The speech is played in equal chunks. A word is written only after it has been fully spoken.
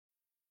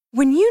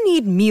When you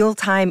need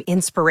mealtime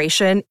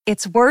inspiration,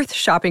 it's worth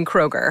shopping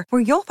Kroger,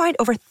 where you'll find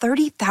over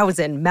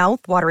 30,000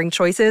 mouth-watering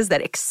choices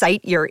that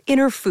excite your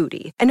inner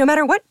foodie. And no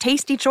matter what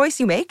tasty choice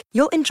you make,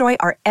 you'll enjoy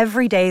our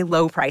everyday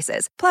low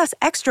prices, plus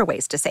extra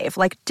ways to save,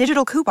 like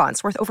digital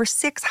coupons worth over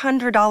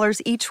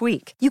 $600 each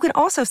week. You can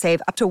also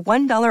save up to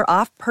 $1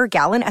 off per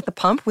gallon at the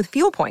pump with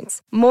fuel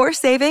points. More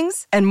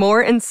savings and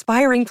more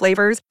inspiring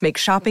flavors make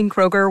shopping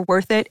Kroger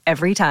worth it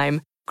every time.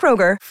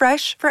 Kroger,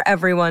 fresh for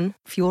everyone.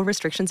 Fuel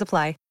restrictions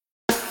apply.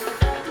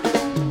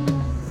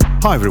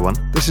 Hi everyone,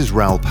 this is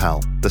Raoul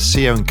Pal, the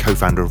CEO and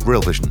co-founder of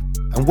Real Vision,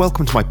 and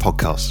welcome to my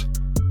podcast.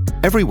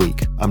 Every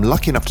week, I'm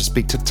lucky enough to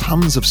speak to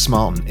tons of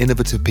smart and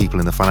innovative people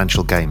in the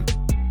financial game.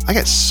 I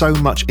get so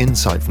much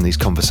insight from these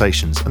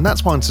conversations, and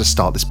that's why I wanted to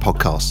start this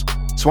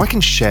podcast, so I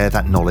can share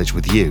that knowledge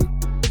with you.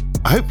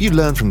 I hope you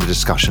learn from the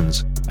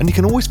discussions, and you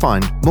can always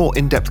find more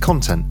in-depth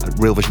content at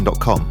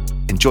realvision.com.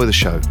 Enjoy the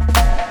show.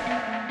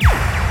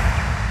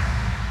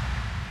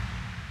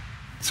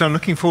 So I'm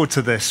looking forward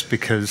to this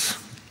because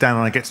Dan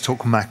and I get to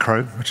talk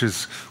macro, which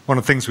is one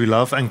of the things we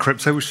love, and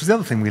crypto, which is the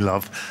other thing we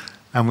love.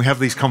 And we have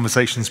these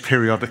conversations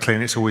periodically,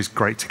 and it's always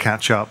great to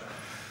catch up.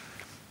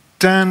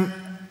 Dan,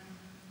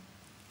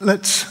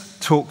 let's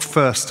talk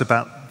first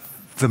about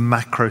the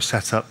macro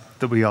setup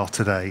that we are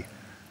today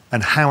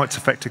and how it's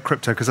affected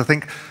crypto, because I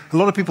think a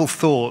lot of people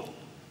thought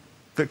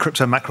that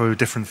crypto and macro were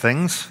different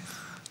things,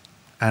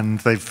 and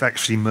they've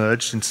actually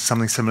merged into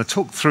something similar.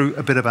 Talk through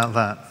a bit about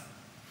that.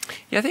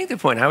 Yeah, I think the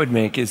point I would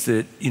make is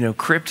that,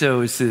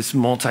 crypto is this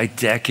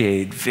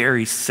multi-decade,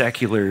 very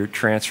secular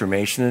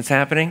transformation that's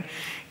happening.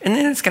 And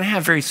then it's going to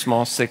have very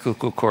small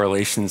cyclical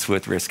correlations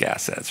with risk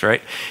assets,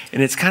 right?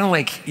 And it's kind of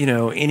like,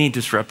 any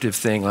disruptive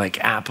thing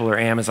like Apple or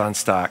Amazon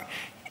stock.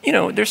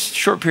 There's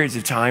short periods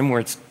of time where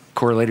it's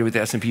correlated with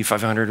the S&P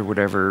 500 or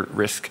whatever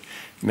risk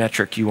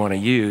metric you want to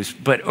use.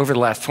 But over the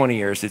last 20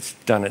 years, it's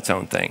done its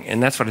own thing.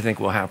 And that's what I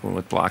think will happen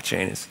with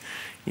blockchain is,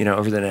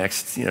 over the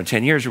next,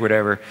 10 years or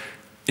whatever,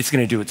 it's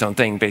going to do its own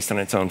thing based on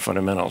its own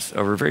fundamentals.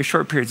 Over very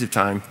short periods of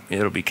time,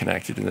 it'll be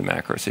connected to the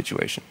macro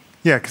situation.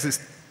 Yeah, because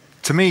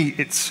to me,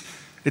 it's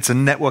a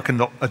network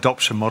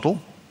adoption model.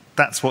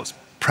 That's what's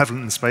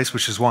prevalent in the space,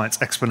 which is why it's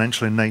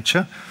exponential in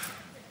nature.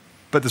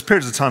 But there's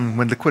periods of time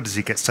when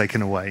liquidity gets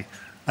taken away.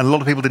 And a lot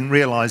of people didn't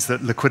realize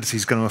that liquidity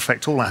is going to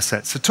affect all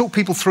assets. So talk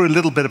people through a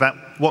little bit about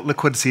what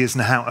liquidity is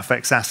and how it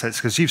affects assets,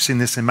 because you've seen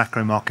this in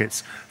macro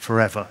markets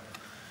forever.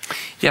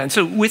 Yeah, and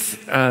so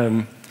with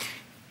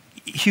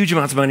huge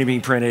amounts of money being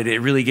printed, it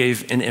really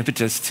gave an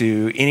impetus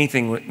to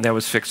anything that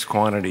was fixed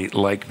quantity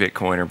like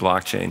Bitcoin or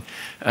blockchain.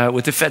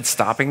 With the Fed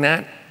stopping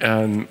that,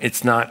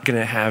 it's not going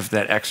to have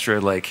that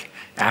extra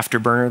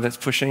afterburner that's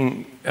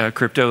pushing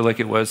crypto like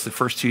it was the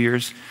first 2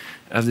 years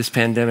of this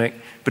pandemic.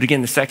 But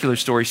again, the secular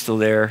story's still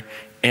there.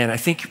 And I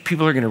think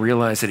people are going to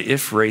realize that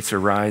if rates are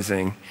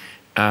rising,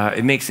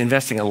 it makes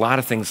investing a lot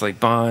of things like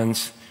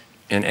bonds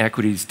and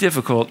equities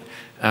difficult.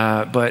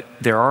 But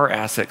there are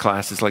asset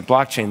classes like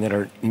blockchain that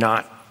are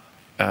not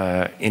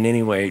in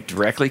any way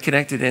directly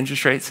connected to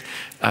interest rates,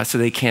 so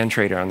they can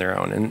trade on their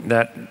own. And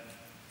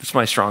that's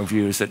my strong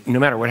view, is that no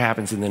matter what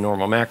happens in the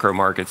normal macro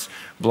markets,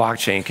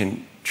 blockchain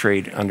can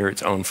trade under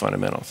its own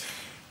fundamentals.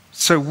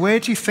 So where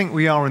do you think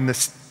we are in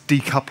this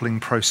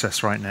decoupling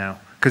process right now?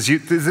 Because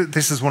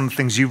this is one of the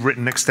things you've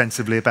written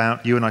extensively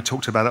about. You and I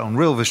talked about it on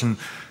Real Vision.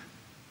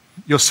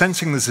 You're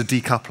sensing there's a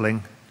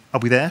decoupling. Are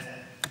we there?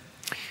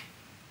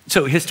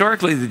 So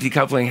historically, the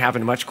decoupling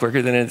happened much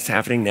quicker than it's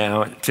happening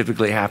now. It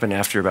typically happened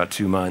after about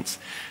 2 months.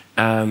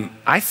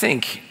 I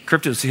think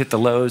crypto's hit the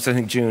lows. I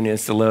think June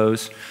is the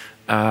lows.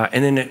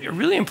 And then a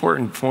really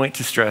important point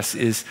to stress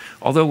is,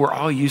 although we're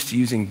all used to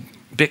using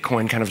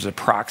Bitcoin kind of as a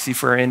proxy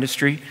for our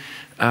industry,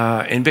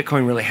 and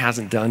Bitcoin really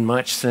hasn't done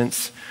much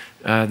since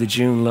the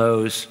June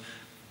lows,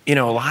 a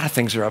lot of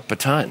things are up a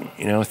ton.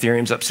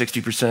 Ethereum's up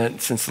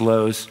 60% since the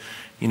lows,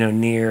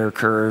 near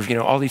Curve,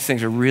 all these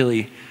things are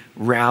really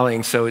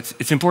rallying. So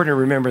it's important to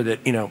remember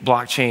that,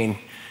 blockchain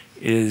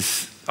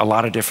is a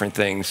lot of different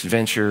things,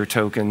 venture,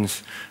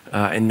 tokens,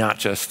 and not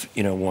just,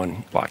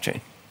 one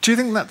blockchain. Do you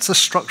think that's a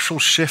structural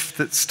shift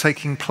that's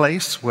taking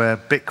place where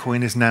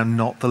Bitcoin is now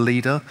not the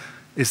leader?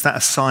 Is that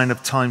a sign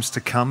of times to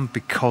come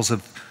because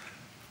of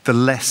the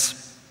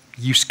less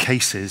use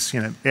cases?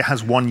 It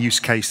has one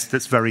use case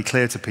that's very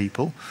clear to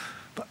people.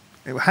 But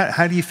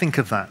how do you think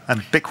of that?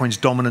 And Bitcoin's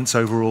dominance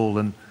overall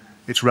and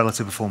its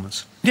relative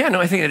performance? Yeah,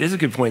 no, I think it is a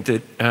good point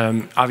that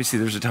obviously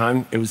there's a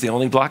time it was the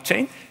only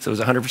blockchain, so it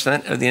was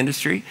 100% of the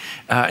industry.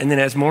 And then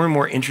as more and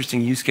more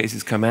interesting use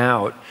cases come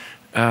out,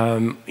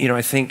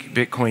 I think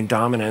Bitcoin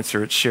dominance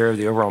or its share of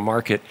the overall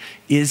market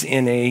is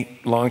in a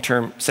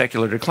long-term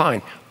secular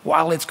decline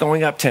while it's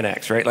going up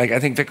 10x, right? I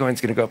think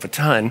Bitcoin's going to go up a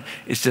ton.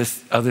 It's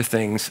just other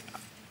things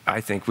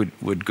I think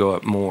would go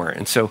up more.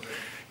 And so,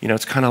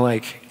 it's kind of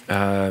like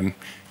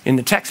in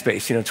the tech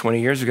space,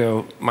 20 years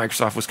ago,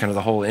 Microsoft was kind of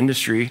the whole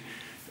industry.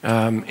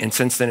 And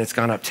since then, it's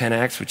gone up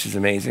 10x, which is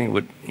amazing,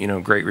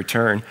 great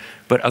return.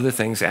 But other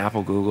things,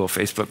 Apple, Google,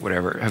 Facebook,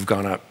 whatever, have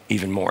gone up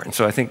even more. And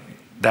so I think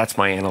that's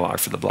my analog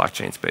for the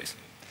blockchain space.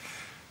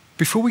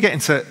 Before we get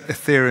into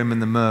Ethereum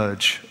and the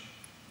merge,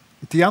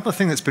 The other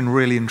thing that's been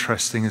really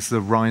interesting is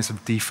the rise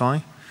of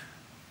DeFi.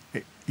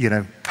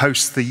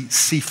 Post the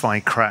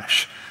CeFi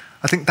crash.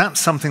 I think that's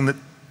something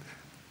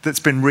that's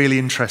been really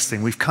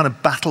interesting. We've kind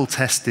of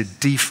battle-tested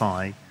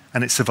DeFi,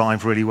 and it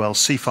survived really well.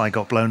 CeFi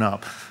got blown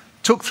up.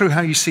 Talk through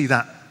how you see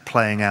that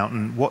playing out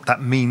and what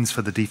that means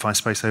for the DeFi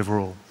space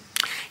overall.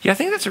 Yeah, I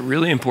think that's a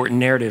really important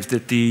narrative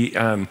that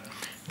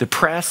the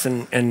press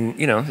and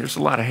there's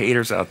a lot of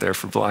haters out there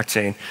for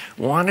blockchain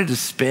wanted to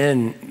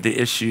spin the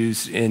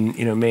issues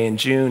in May and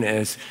June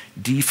as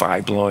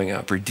DeFi blowing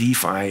up or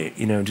DeFi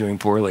doing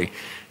poorly.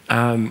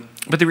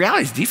 But the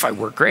reality is DeFi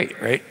worked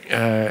great, right?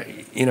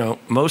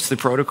 Most of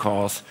the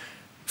protocols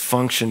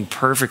function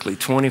perfectly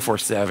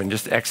 24/7,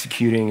 just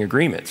executing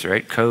agreements,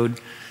 right? Code,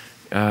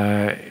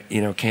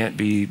 can't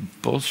be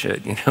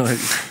bullshit,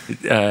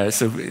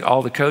 So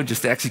all the code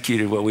just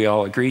executed what we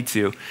all agreed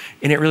to.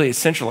 And it really is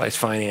centralized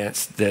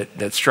finance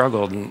that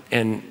struggled.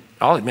 And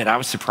I'll admit, I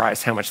was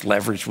surprised how much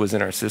leverage was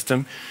in our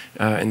system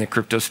in the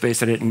crypto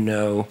space. I didn't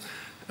know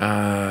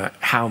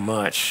how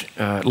much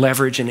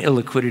leverage and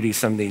illiquidity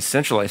some of these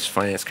centralized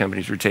finance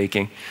companies were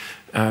taking.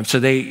 So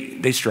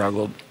they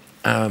struggled.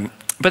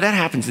 But that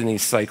happens in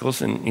these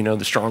cycles, and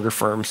the stronger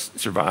firms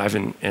survive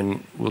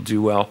and will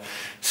do well.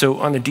 So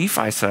on the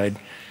DeFi side,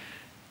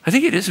 I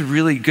think it is a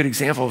really good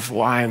example of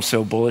why I'm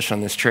so bullish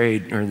on this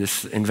trade or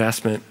this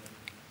investment,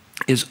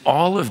 is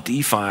all of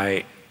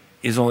DeFi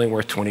is only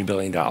worth $20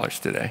 billion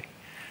today.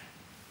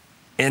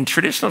 And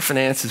traditional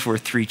finance is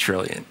worth $3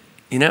 trillion,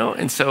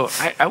 And so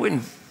I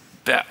wouldn't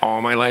bet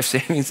all my life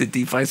savings that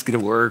DeFi is going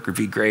to work or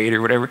be great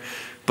or whatever.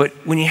 But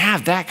when you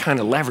have that kind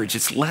of leverage,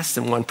 it's less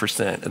than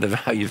 1% of the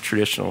value of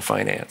traditional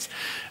finance.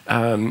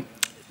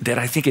 That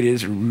I think it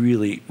is a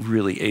really,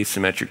 really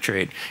asymmetric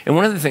trade. And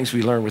one of the things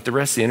we learned with the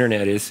rest of the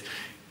internet is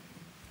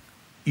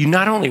you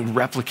not only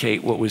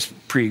replicate what was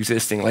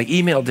pre-existing, like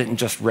email didn't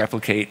just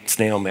replicate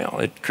snail mail.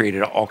 It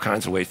created all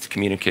kinds of ways to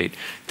communicate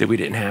that we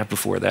didn't have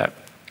before that.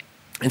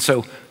 And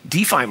so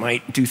DeFi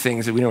might do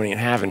things that we don't even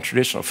have in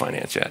traditional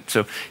finance yet. So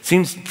it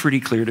seems pretty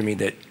clear to me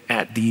that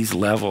at these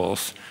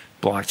levels,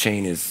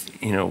 blockchain is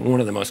one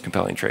of the most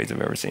compelling trades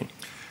I've ever seen.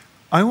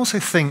 I also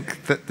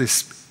think that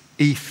this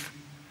ETH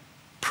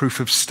proof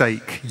of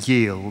stake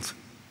yield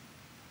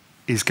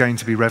is going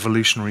to be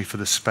revolutionary for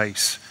the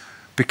space.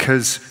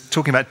 Because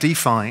talking about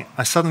DeFi,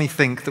 I suddenly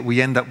think that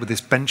we end up with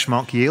this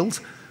benchmark yield.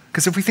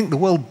 Because if we think the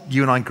world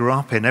you and I grew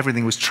up in,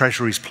 everything was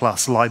treasuries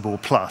plus, LIBOR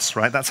plus,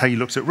 right? That's how you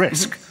looked at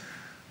risk. Mm-hmm.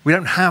 We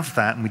don't have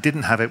that, and we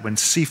didn't have it when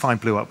CeFi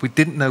blew up. We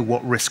didn't know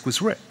what risk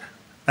was risk.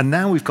 And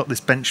now we've got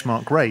this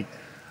benchmark rate.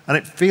 And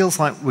it feels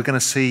like we're going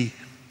to see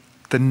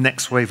the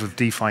next wave of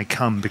DeFi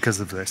come because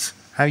of this.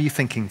 How are you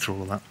thinking through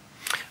all that?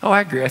 Oh,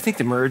 I agree. I think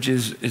the merge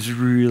is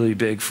really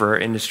big for our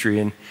industry.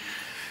 And,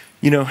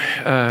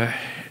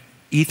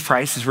 ETH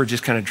prices were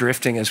just kind of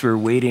drifting as we were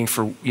waiting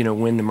for,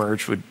 when the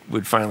merge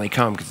would finally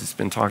come, because it's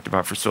been talked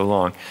about for so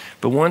long.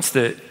 But once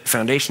the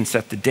foundation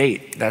set the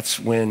date, that's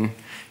when,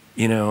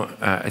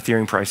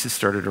 Ethereum prices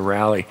started to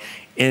rally.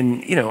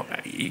 And,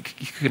 you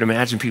could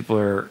imagine people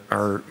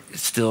are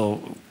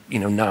still,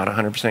 not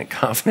 100%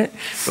 confident.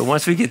 But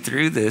once we get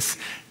through this,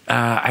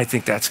 I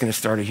think that's going to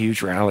start a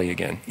huge rally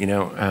again,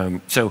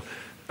 So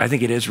I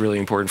think it is really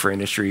important for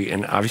industry.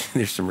 And obviously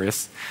there's some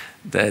risks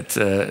that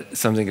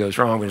something goes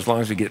wrong. But as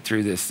long as we get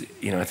through this,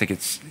 I think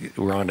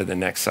we're on to the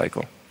next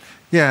cycle.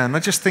 Yeah, and I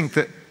just think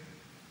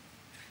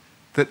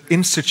that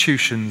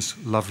institutions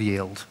love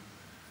yield.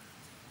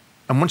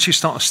 And once you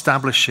start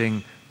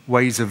establishing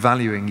ways of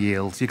valuing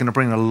yield, you're going to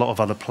bring in a lot of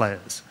other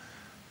players.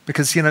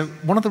 Because,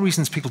 one of the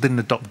reasons people didn't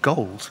adopt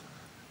gold,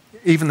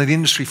 even though the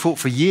industry fought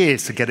for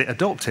years to get it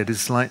adopted,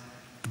 is like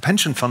the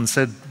pension fund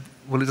said,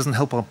 well, it doesn't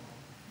help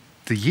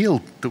the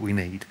yield that we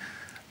need.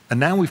 And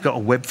now we've got a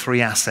Web3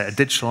 asset, a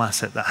digital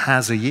asset that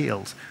has a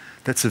yield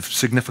that's of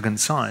significant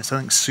size. I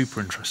think it's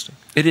super interesting.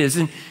 It is.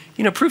 And,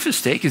 proof of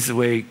stake is the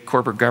way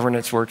corporate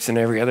governance works in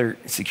every other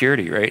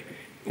security, right?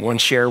 One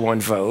share,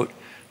 one vote.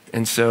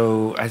 And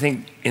so I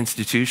think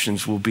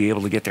institutions will be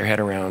able to get their head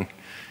around,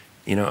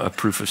 a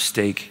proof of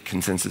stake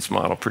consensus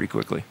model pretty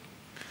quickly.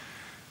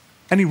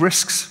 Any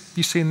risks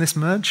you see in this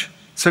merge?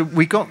 So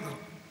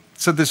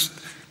there's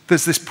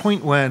this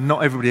point where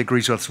not everybody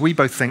agrees with us. We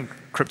both think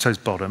crypto's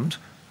bottomed.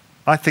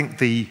 I think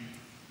the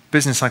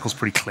business cycle's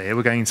pretty clear.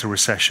 We're going into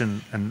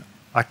recession, and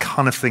I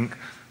kind of think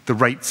the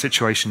rate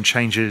situation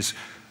changes.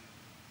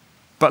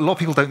 But a lot of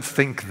people don't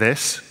think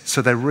this,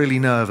 so they're really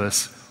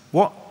nervous.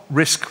 What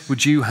risk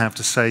would you have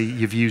to say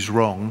your view's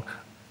wrong?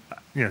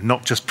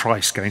 Not just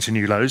price going to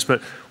new lows,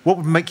 but what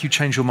would make you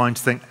change your mind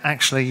to think,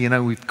 actually,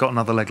 we've got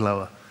another leg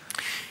lower?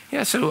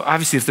 Yeah, so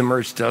obviously if the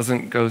merge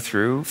doesn't go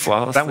through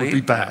flawlessly, that would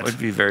be bad. That would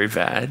be very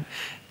bad.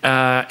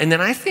 And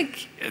then I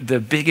think the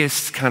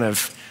biggest kind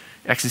of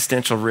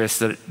existential risk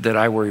that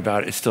I worry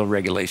about is still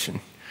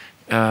regulation.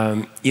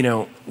 When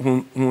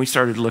we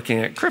started looking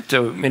at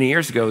crypto many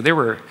years ago,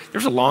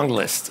 there's a long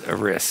list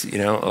of risks.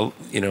 A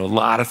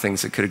lot of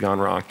things that could have gone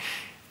wrong,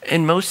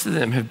 and most of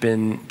them have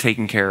been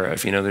taken care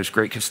of. There's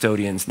great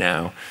custodians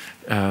now.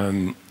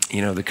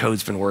 the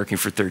code's been working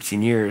for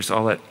 13 years,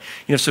 all that.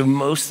 So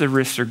most of the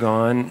risks are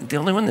gone. The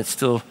only one that's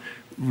still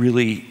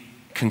really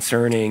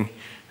concerning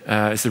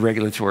is the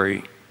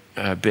regulatory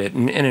bit,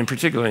 and in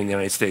particular in the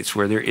United States,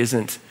 where there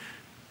isn't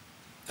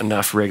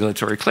enough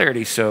regulatory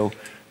clarity. So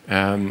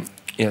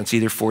it's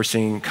either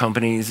forcing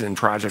companies and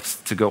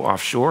projects to go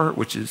offshore,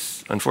 which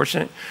is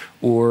unfortunate,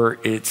 or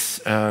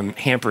it's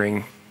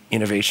hampering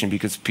innovation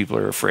because people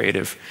are afraid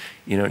of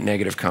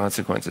negative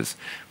consequences.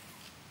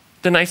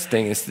 The nice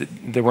thing is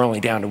that we're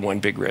only down to one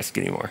big risk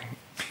anymore.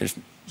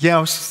 I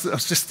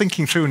was just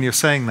thinking through when you're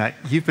saying that.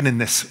 You've been in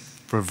this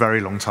for a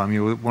very long time.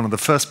 You were one of the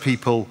first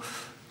people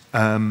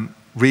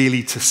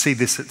really to see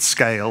this at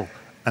scale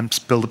and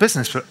build a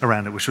business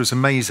around it, which was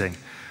amazing.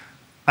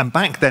 And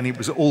back then it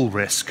was all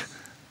risk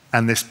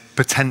and this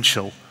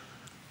potential.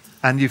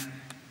 And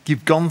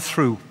you've gone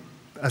through,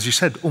 as you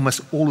said,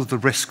 almost all of the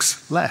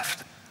risks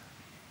left.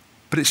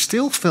 But it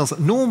still feels like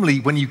normally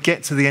when you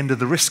get to the end of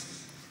the risk,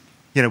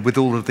 with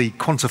all of the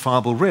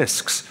quantifiable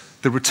risks,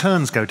 the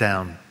returns go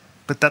down.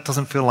 But that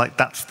doesn't feel like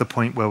that's the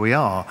point where we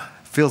are.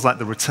 It feels like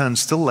the returns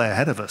still lay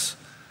ahead of us.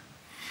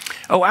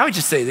 Oh, I would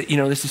just say that,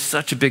 this is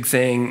such a big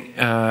thing.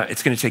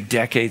 It's going to take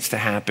decades to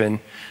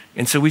happen.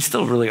 And so we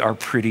still really are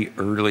pretty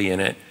early in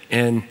it.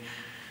 And,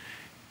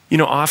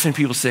 often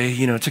people say,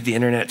 it took the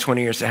internet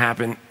 20 years to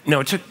happen.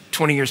 No, it took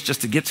 20 years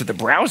just to get to the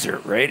browser,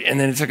 right? And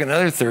then it took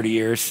another 30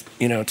 years,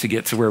 to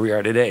get to where we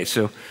are today.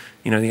 So,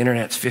 the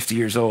internet's 50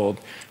 years old,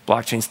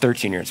 blockchain's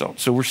 13 years old.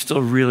 So we're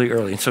still really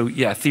early. And so,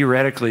 yeah,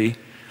 theoretically,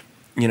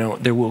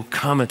 there will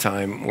come a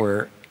time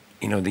where,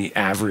 the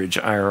average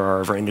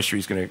IRR of our industry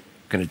is going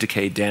to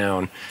decay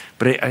down.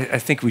 But I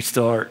think we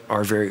still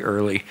are very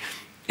early.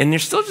 And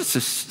there's still just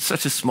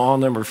such a small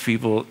number of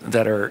people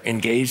that are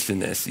engaged in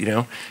this,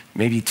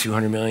 maybe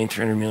 200 million,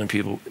 300 million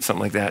people,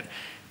 something like that.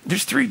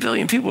 There's 3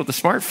 billion people with a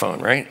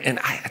smartphone, right? And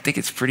I think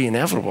it's pretty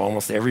inevitable.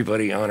 Almost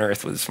everybody on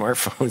Earth with a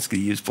smartphone is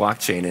going to use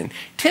blockchain in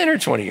 10 or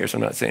 20 years. I'm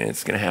not saying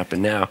it's going to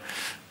happen now.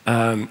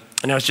 And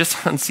I was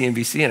just on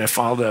CNBC, and I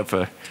followed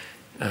up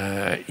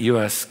a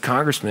U.S.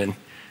 congressman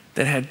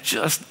that had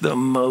just the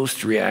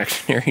most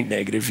reactionary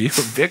negative view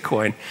of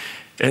Bitcoin.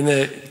 And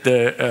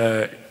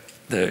the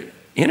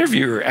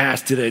interviewer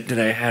asked, did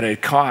I had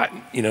it caught,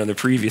 the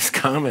previous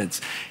comments?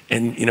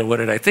 And, what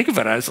did I think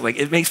about it? I was like,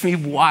 it makes me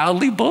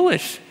wildly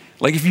bullish.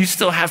 Like, if you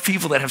still have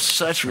people that have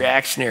such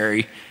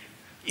reactionary,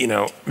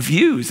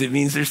 views, it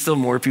means there's still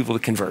more people to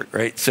convert,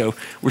 right? So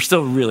we're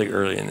still really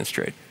early in this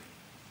trade.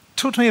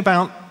 Talk to me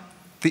about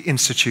the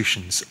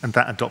institutions and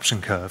that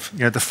adoption curve.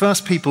 The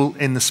first people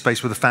in the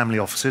space were the family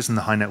offices and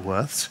the high net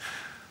worths.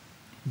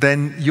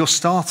 Then you're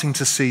starting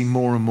to see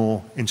more and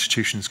more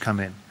institutions come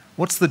in.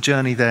 What's the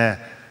journey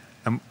there,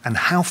 and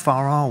how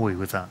far are we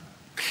with that?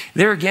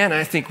 There again,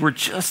 I think we're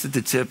just at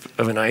the tip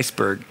of an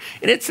iceberg.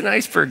 And it's an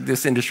iceberg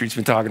this industry's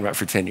been talking about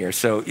for 10 years.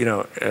 So,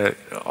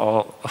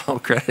 all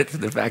credit to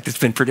the fact it's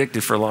been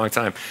predicted for a long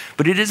time.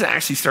 But it is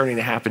actually starting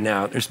to happen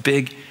now. There's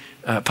big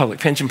public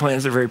pension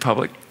plans that are very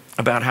public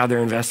about how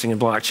they're investing in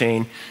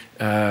blockchain.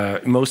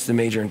 Most of the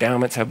major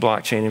endowments have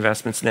blockchain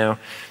investments now.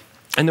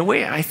 And the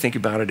way I think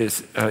about it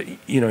is,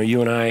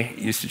 you and I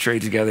used to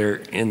trade together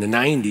in the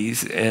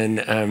 90s,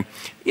 and,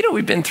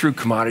 we've been through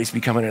commodities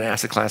becoming an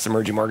asset class,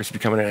 emerging markets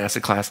becoming an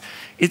asset class.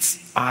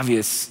 It's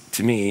obvious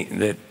to me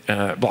that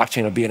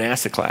blockchain will be an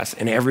asset class,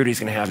 and everybody's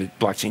going to have a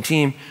blockchain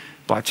team,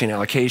 blockchain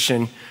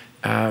allocation,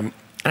 and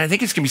I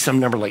think it's going to be some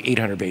number like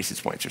 800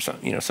 basis points or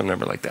something, some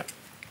number like that.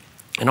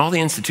 And all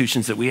the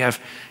institutions that we have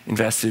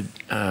invested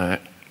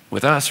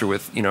with us or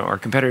with, our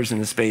competitors in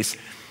the space,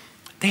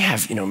 they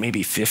have,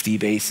 maybe 50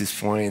 basis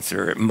points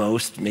or at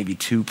most maybe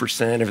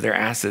 2% of their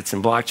assets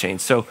in blockchain.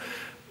 So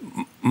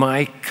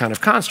my kind of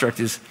construct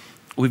is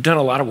we've done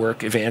a lot of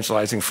work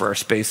evangelizing for our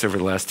space over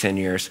the last 10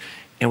 years,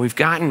 and we've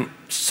gotten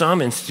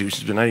some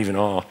institutions, but not even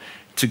all,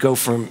 to go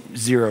from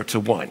 0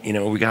 to 1.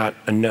 We got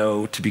a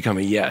no to become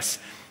a yes,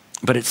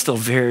 but it's still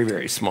very,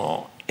 very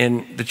small.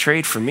 And the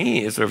trade for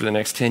me is over the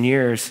next 10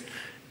 years,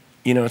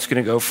 it's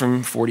going to go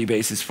from 40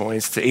 basis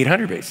points to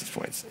 800 basis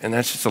points. And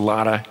that's just a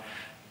lot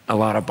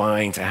of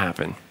buying to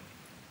happen.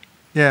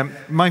 Yeah,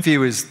 my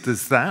view is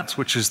there's that,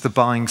 which is the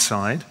buying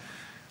side.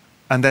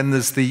 And then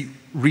there's the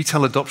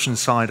retail adoption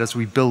side as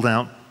we build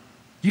out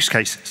use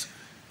cases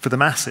for the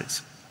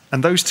masses.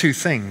 And those two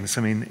things,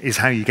 is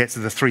how you get to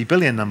the 3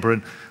 billion number.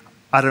 And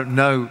I don't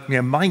know,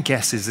 my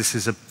guess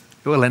is it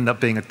will end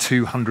up being a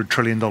 $200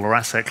 trillion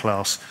asset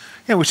class,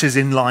 which is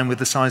in line with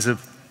the size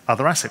of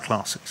other asset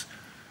classes.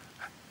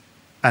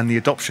 And the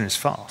adoption is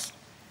fast.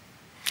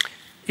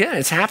 Yeah,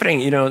 it's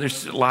happening.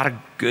 There's a lot of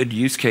good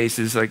use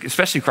cases, like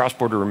especially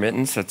cross-border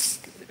remittance. That's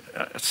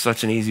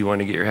such an easy one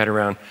to get your head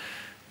around.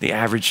 The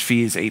average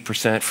fee is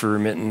 8% for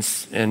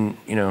remittance, and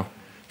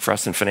for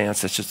us in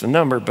finance, that's just a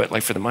number. But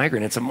like for the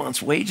migrant, it's a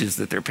month's wages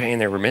that they're paying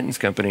their remittance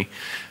company.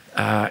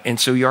 And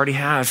so you already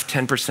have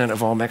 10%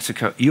 of all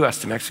U.S.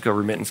 to Mexico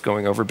remittance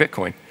going over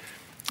Bitcoin.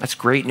 That's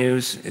great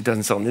news. It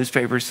doesn't sell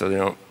newspapers, so they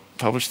don't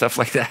publish stuff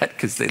like that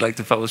because they like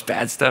to publish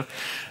bad stuff.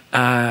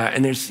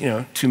 And there's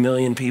 2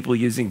 million people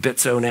using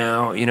Bitso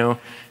now.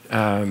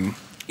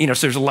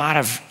 so there's a lot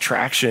of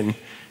traction,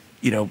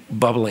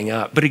 bubbling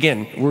up. But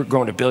again, we're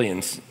going to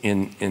billions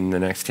in the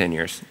next 10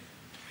 years.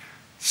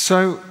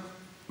 So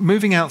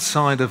moving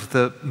outside of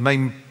the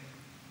main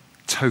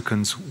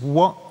tokens,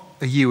 what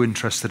are you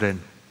interested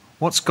in?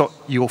 What's got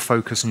your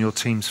focus and your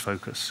team's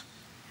focus?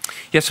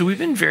 Yeah, so we've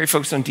been very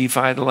focused on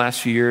DeFi the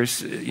last few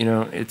years.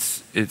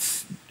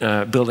 It's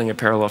building a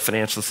parallel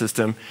financial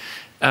system.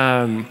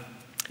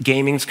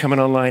 Gaming's coming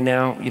online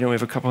now. We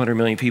have a couple 100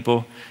 million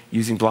people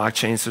using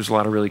blockchains. So there's a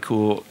lot of really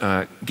cool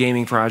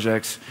gaming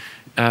projects.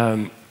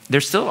 There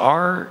still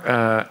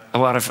are a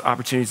lot of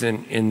opportunities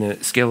in the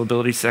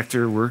scalability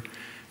sector. We're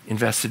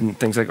invested in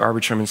things like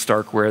Arbitrum and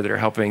Starkware that are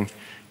helping,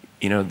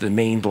 the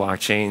main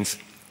blockchains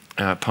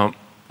pump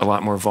a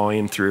lot more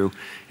volume through.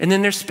 And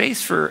then there's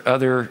space for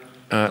other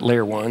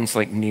layer ones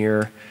like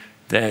Near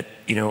that,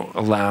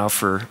 allow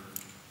for,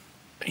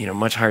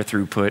 much higher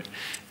throughput.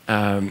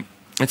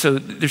 And so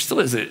there still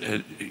is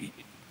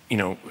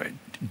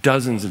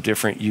dozens of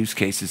different use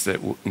cases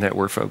that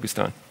we're focused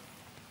on.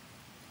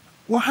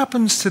 What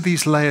happens to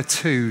these layer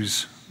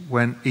twos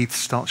when ETH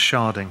starts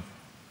sharding?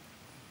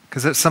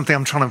 Because that's something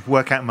I'm trying to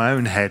work out in my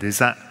own head. Is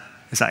that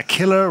a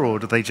killer, or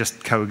do they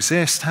just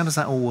coexist? How does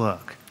that all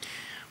work?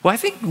 Well, I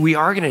think we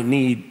are going to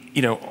need,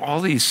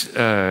 all these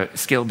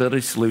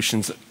scalability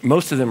solutions.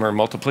 Most of them are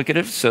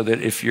multiplicative, so that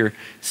if you're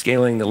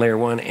scaling the layer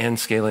one and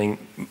scaling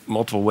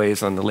multiple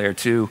ways on the layer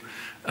two,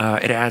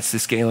 it adds to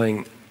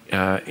scaling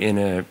in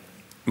a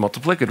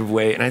multiplicative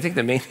way. And I think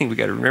the main thing we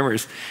got to remember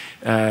is,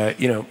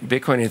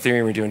 Bitcoin and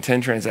Ethereum are doing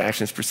 10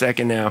 transactions per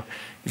second now.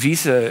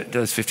 Visa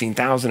does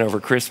 15,000 over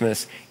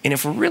Christmas. And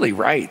if we're really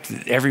right,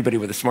 that everybody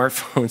with a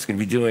smartphone is going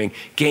to be doing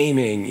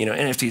gaming,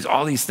 NFTs,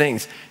 all these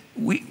things,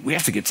 we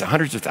have to get to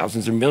hundreds of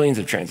thousands or millions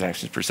of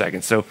transactions per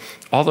second. So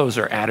all those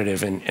are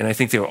additive, and I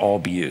think they'll all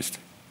be used.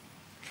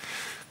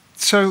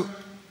 So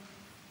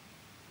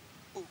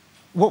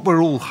what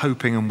we're all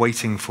hoping and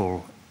waiting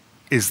for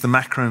is the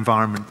macro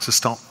environment to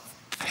stop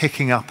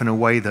picking up in a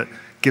way that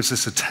gives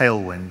us a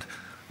tailwind.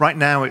 Right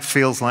now, it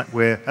feels like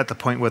we're at the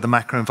point where the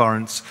macro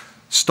environments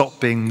stop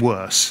being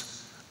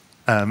worse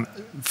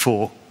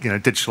for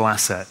digital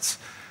assets.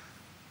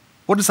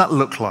 What does that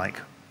look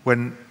like?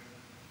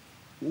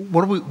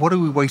 What are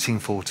we waiting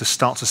for to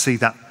start to see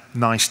that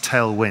nice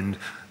tailwind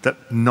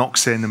that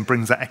knocks in and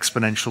brings that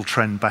exponential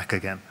trend back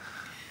again?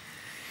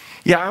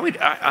 Yeah,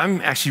 I'm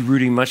actually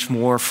rooting much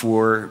more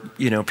for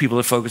people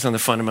to focus on the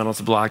fundamentals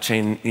of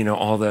blockchain,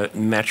 all the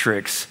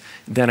metrics,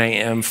 than I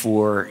am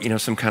for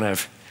some kind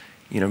of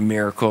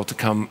miracle to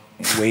come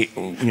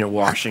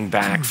washing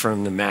back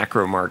from the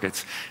macro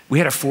markets. We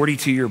had a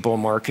 42-year bull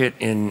market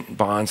in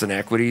bonds and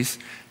equities,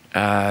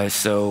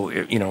 so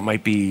it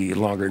might be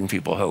longer than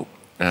people hope.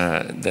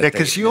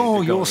 Because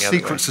your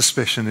secret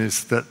suspicion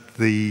is that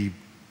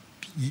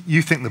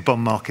you think the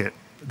bond market,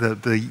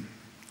 the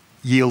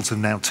yields have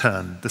now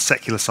turned, the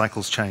secular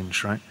cycle's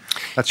changed, right?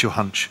 That's your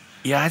hunch.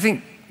 Yeah, I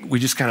think we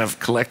just kind of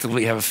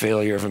collectively have a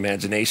failure of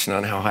imagination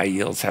on how high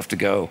yields have to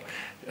go.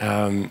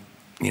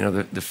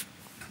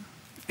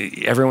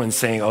 Everyone's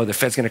saying, the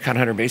Fed's going to cut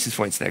 100 basis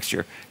points next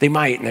year. They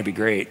might, and that'd be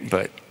great,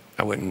 but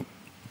I wouldn't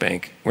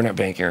bank. We're not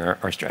banking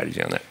our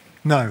strategy on that.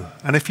 No,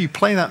 and if you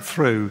play that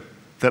through,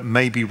 that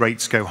maybe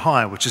rates go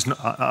higher, which is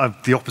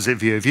the opposite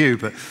view of you,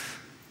 but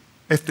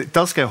if it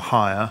does go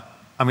higher,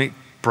 it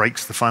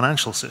breaks the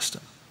financial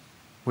system,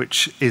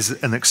 which is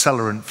an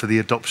accelerant for the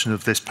adoption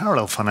of this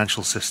parallel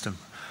financial system,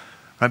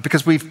 right?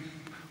 Because we've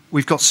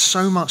got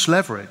so much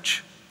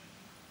leverage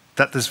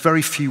that there's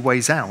very few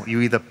ways out.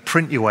 You either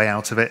print your way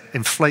out of it,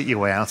 inflate your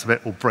way out of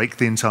it, or break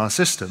the entire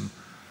system.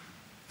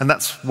 And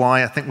that's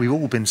why I think we've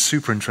all been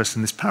super interested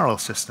in this parallel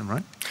system,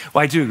 right?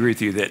 Well, I do agree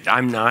with you that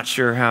I'm not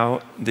sure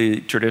how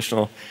the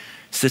traditional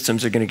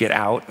systems are going to get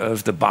out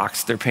of the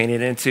box they're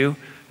painted into.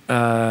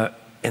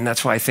 And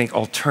that's why I think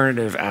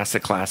alternative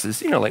asset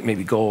classes, like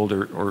maybe gold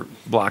or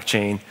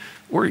blockchain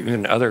or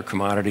even other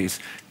commodities,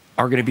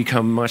 are going to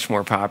become much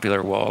more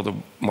popular while the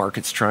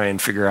markets try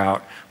and figure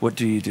out what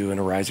do you do in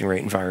a rising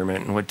rate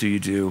environment and what do you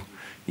do,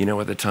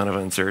 with a ton of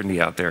uncertainty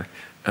out there.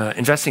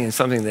 Investing in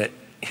something that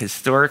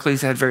historically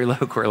has had very low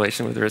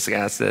correlation with risk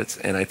assets,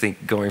 and I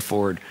think going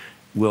forward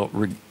will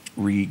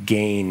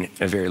regain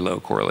a very low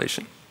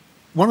correlation.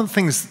 One of the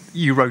things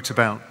you wrote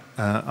about,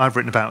 I've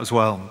written about as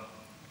well,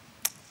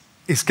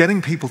 is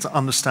getting people to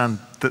understand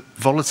that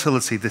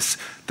volatility,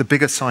 the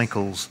bigger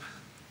cycles,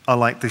 are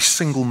like the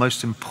single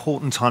most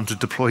important time to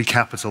deploy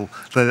capital.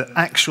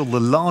 The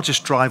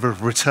largest driver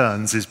of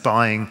returns is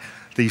buying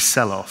these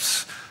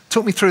sell-offs.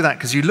 Talk me through that,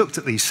 because you looked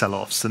at these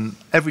sell-offs, and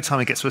every time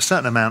it gets to a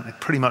certain amount, it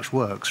pretty much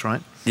works,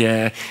 right?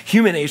 Yeah,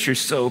 human nature is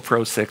so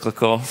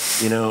pro-cyclical.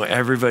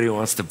 Everybody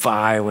wants to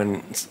buy when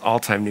it's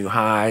all-time new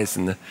highs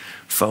and the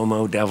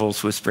FOMO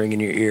devil's whispering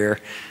in your ear.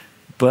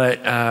 But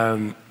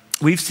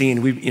we've seen,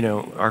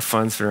 our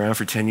fund's been around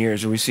for 10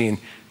 years, and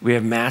we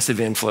have massive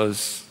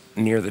inflows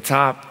near the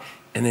top,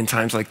 and then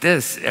times like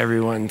this,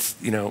 everyone's,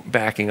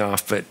 backing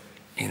off. But,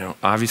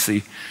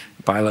 obviously,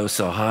 buy low,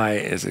 sell high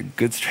is a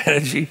good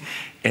strategy.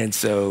 And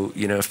so,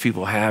 if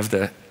people have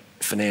the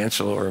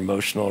financial or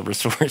emotional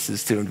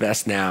resources to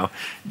invest now,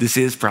 this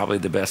is probably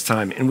the best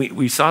time. And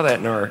we saw that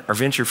in our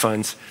venture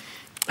funds.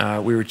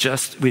 We had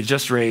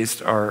just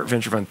raised our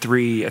venture fund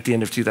 3 at the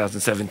end of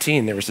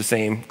 2017. There was the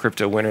same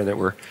crypto winter that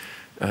we're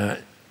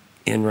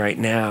in right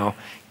now,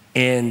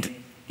 and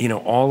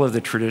all of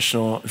the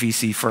traditional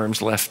VC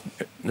firms left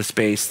the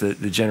space, the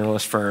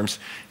generalist firms,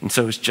 and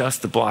so it was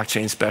just the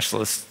blockchain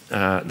specialists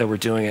that were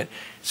doing it.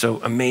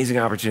 So amazing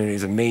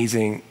opportunities,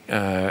 amazing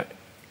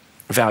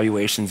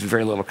valuations,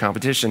 very little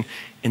competition,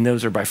 and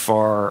those are by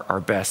far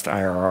our best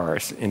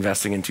IRRs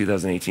investing in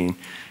 2018,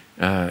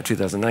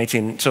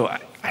 2019. So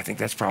I think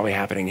that's probably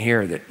happening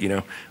here,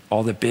 that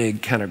all the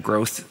big kind of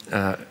growth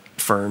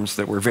firms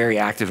that were very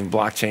active in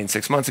blockchain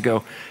 6 months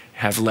ago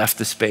have left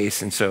the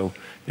space, and so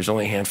there's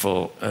only a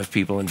handful of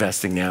people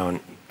investing now, and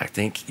I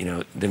think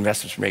the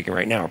investments we're making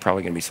right now are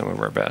probably going to be some of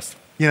our best.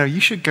 You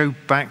should go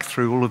back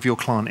through all of your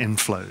client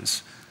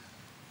inflows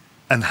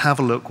and have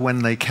a look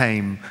when they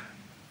came,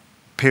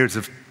 periods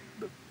of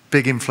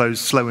big inflows,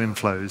 slow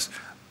inflows.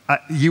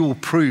 You will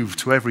prove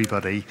to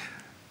everybody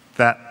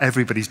that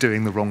everybody's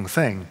doing the wrong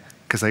thing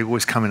because they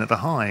always come in at the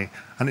high.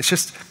 And it's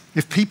just,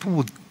 if people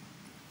would,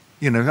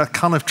 I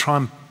kind of try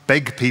and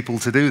beg people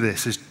to do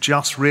this, is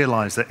just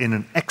realize that in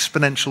an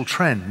exponential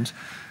trend,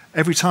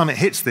 every time it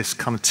hits this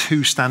kind of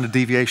 2 standard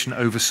deviation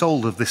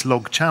oversold of this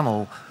log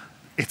channel,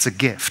 it's a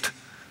gift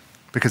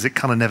because it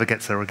kind of never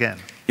gets there again.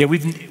 Yeah,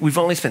 we've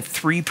only spent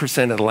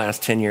 3% of the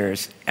last 10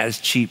 years as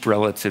cheap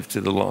relative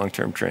to the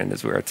long-term trend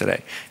as we are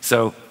today.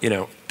 So,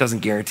 doesn't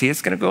guarantee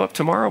it's going to go up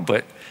tomorrow,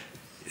 but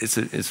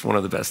it's one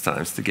of the best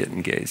times to get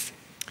engaged.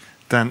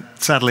 Dan,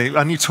 sadly,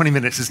 I knew 20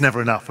 minutes is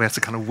never enough. We have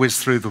to kind of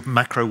whiz through the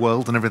macro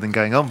world and everything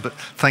going on, but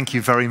thank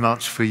you very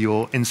much for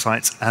your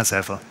insights as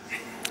ever.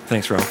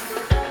 Thanks, Rob.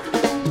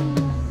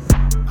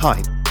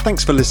 Hi,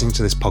 thanks for listening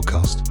to this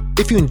podcast.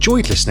 If you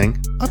enjoyed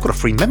listening, I've got a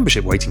free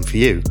membership waiting for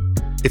you.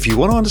 If you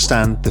want to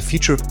understand the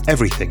future of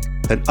everything,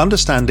 then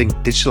understanding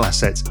digital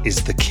assets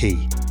is the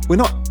key. We're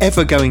not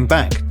ever going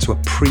back to a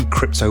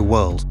pre-crypto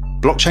world.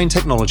 Blockchain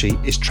technology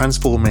is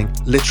transforming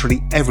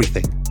literally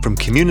everything, from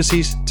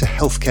communities to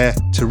healthcare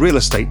to real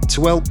estate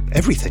to, well,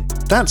 everything.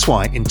 That's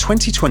why in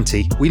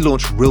 2020, we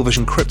launched Real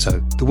Vision Crypto,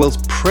 the world's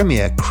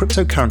premier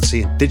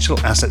cryptocurrency and digital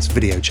assets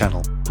video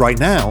channel. Right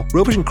now,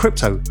 Real Vision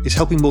Crypto is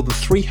helping more than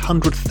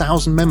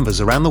 300,000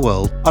 members around the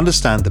world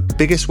understand the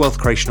biggest wealth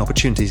creation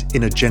opportunities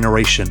in a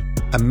generation,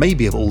 and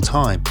maybe of all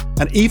time.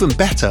 And even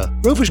better,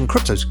 Real Vision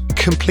Crypto is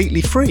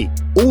completely free.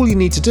 All you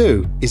need to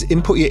do is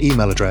input your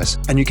email address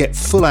and you get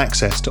full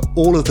access to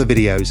all of the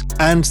videos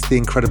and the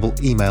incredible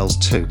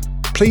emails too.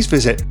 Please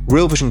visit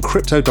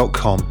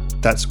realvisioncrypto.com,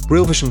 that's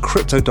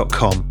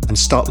realvisioncrypto.com, and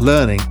start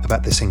learning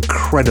about this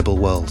incredible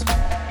world.